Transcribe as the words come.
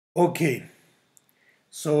Okay,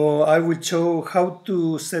 so I will show how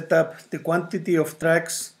to set up the quantity of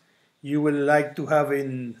tracks you will like to have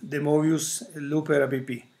in the Mobius Looper App.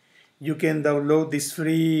 You can download this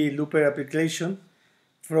free Looper application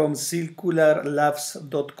from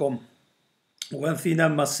circularlabs.com. One thing I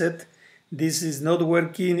must say, this is not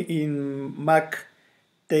working in Mac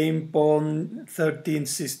 10.13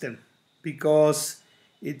 system because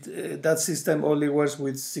that system only works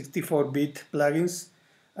with 64-bit plugins,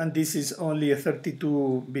 and this is only a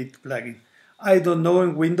 32-bit plugin. I don't know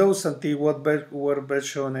in Windows until what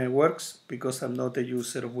version works because I'm not a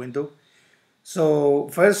user of Windows. So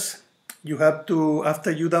first, you have to,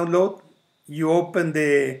 after you download, you open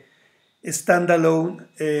the standalone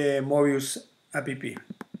Mobius app.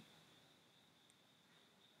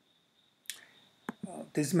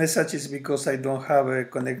 This message is because I don't have a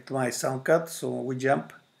connect my sound card, so we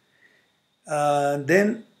jump. And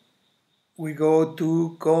then we go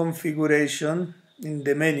to configuration in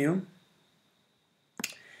the menu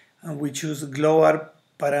and we choose global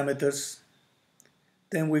parameters.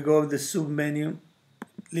 Then we go to the submenu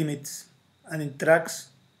limits, and in tracks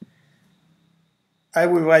I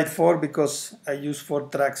will write 4 because I use 4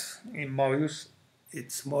 tracks in Mobius.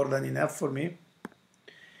 It's more than enough for me.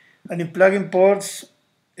 And in plugin ports,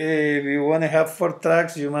 if you want to have 4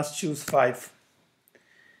 tracks, you must choose 5.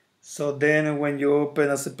 So then when you open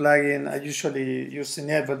as a plugin, I usually use in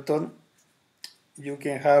Ableton, you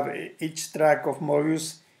can have each track of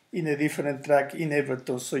Mobius in a different track in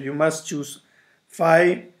Ableton. So you must choose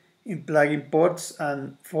 5 in plugin ports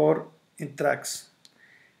and 4 in tracks.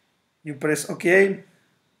 You press OK,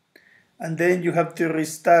 and then you have to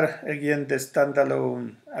restart again the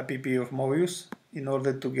standalone app of Mobius in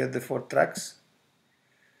order to get the 4 tracks.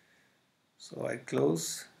 So I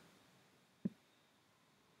close,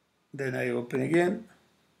 then I open again.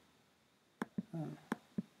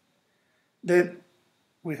 Then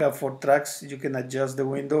we have 4 tracks. You can adjust the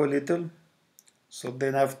window a little. So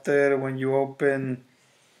then after, when you open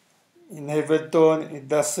in Ableton, it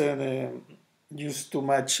doesn't use too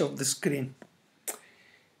much of the screen.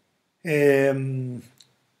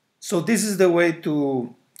 So this is the way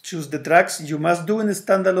to choose the tracks. You must do in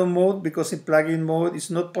standalone mode because in plugin mode it's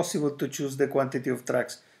not possible to choose the quantity of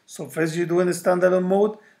tracks. So first you do in standalone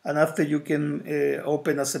mode, and after you can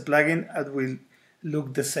open as a plugin, it will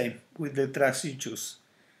look the same with the tracks you choose.